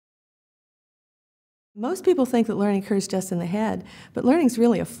Most people think that learning occurs just in the head, but learning is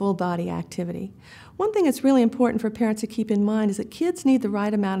really a full body activity. One thing that's really important for parents to keep in mind is that kids need the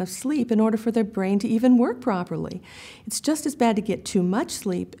right amount of sleep in order for their brain to even work properly. It's just as bad to get too much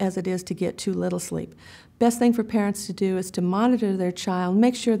sleep as it is to get too little sleep. Best thing for parents to do is to monitor their child,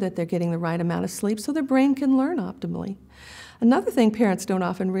 make sure that they're getting the right amount of sleep so their brain can learn optimally. Another thing parents don't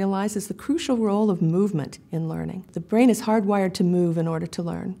often realize is the crucial role of movement in learning. The brain is hardwired to move in order to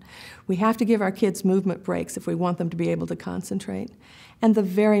learn. We have to give our kids movement breaks if we want them to be able to concentrate. And the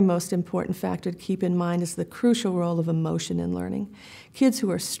very most important factor to keep in mind is the crucial role of emotion in learning. Kids who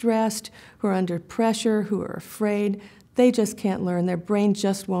are stressed, who are under pressure, who are afraid, they just can't learn. Their brain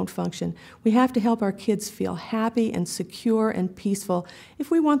just won't function. We have to help our kids feel happy and secure and peaceful if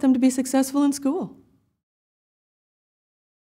we want them to be successful in school.